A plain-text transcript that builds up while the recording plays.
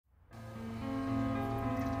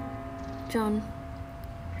John,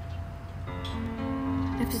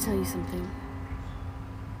 I have to tell you something.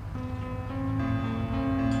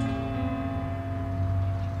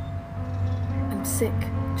 I'm sick,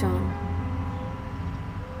 John.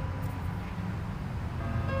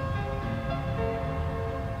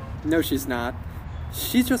 No, she's not.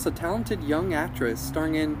 She's just a talented young actress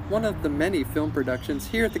starring in one of the many film productions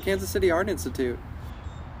here at the Kansas City Art Institute.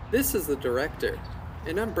 This is the director,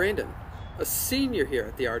 and I'm Brandon, a senior here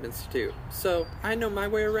at the Art Institute, so I know my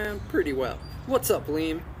way around pretty well. What's up,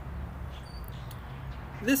 Liam?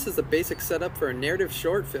 This is the basic setup for a narrative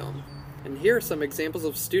short film, and here are some examples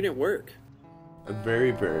of student work. A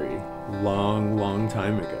very, very long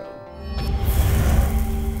time ago.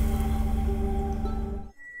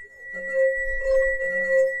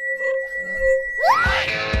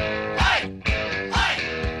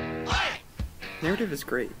 Narrative is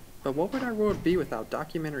great, but what would our world be without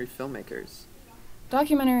documentary filmmakers?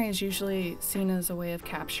 Documentary is usually seen as a way of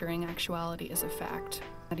capturing actuality as a fact.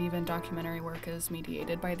 That even documentary work is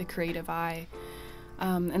mediated by the creative eye,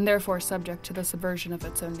 and therefore subject to the subversion of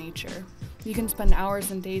its own nature. You can spend hours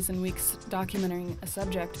and days and weeks documenting a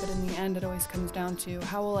subject, but in the end it always comes down to,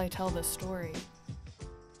 how will I tell this story?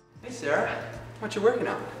 Hey Sarah, what you working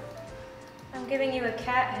on? I'm giving you a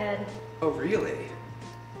cat head. Oh really?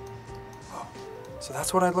 Oh, so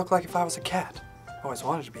that's what I'd look like if I was a cat. I always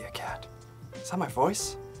wanted to be a cat. Is that my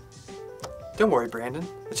voice? Don't worry, Brandon.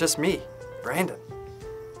 It's just me, Brandon.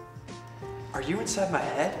 Are you inside my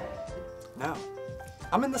head? No.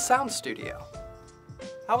 I'm in the sound studio.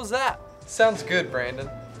 How was that? Sounds good, Brandon.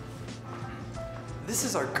 This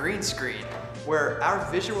is our green screen, where our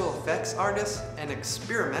visual effects artists and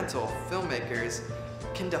experimental filmmakers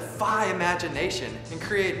can defy imagination and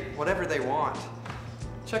create whatever they want.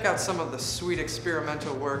 Check out some of the sweet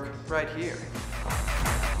experimental work right here.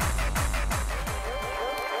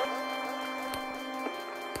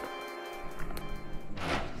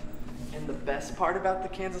 And the best part about the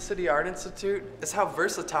Kansas City Art Institute is how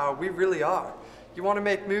versatile we really are. You want to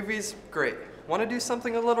make movies? Great. Want to do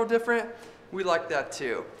something a little different? We like that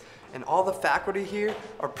too. And all the faculty here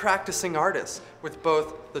are practicing artists with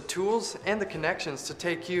both the tools and the connections to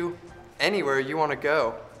take you anywhere you want to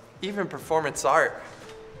go, even performance art.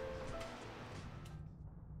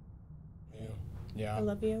 Yeah. I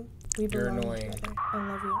love you. We You're belong annoying. together. I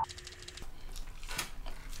love you.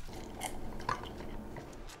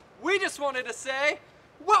 We just wanted to say,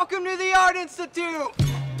 welcome to the Art Institute!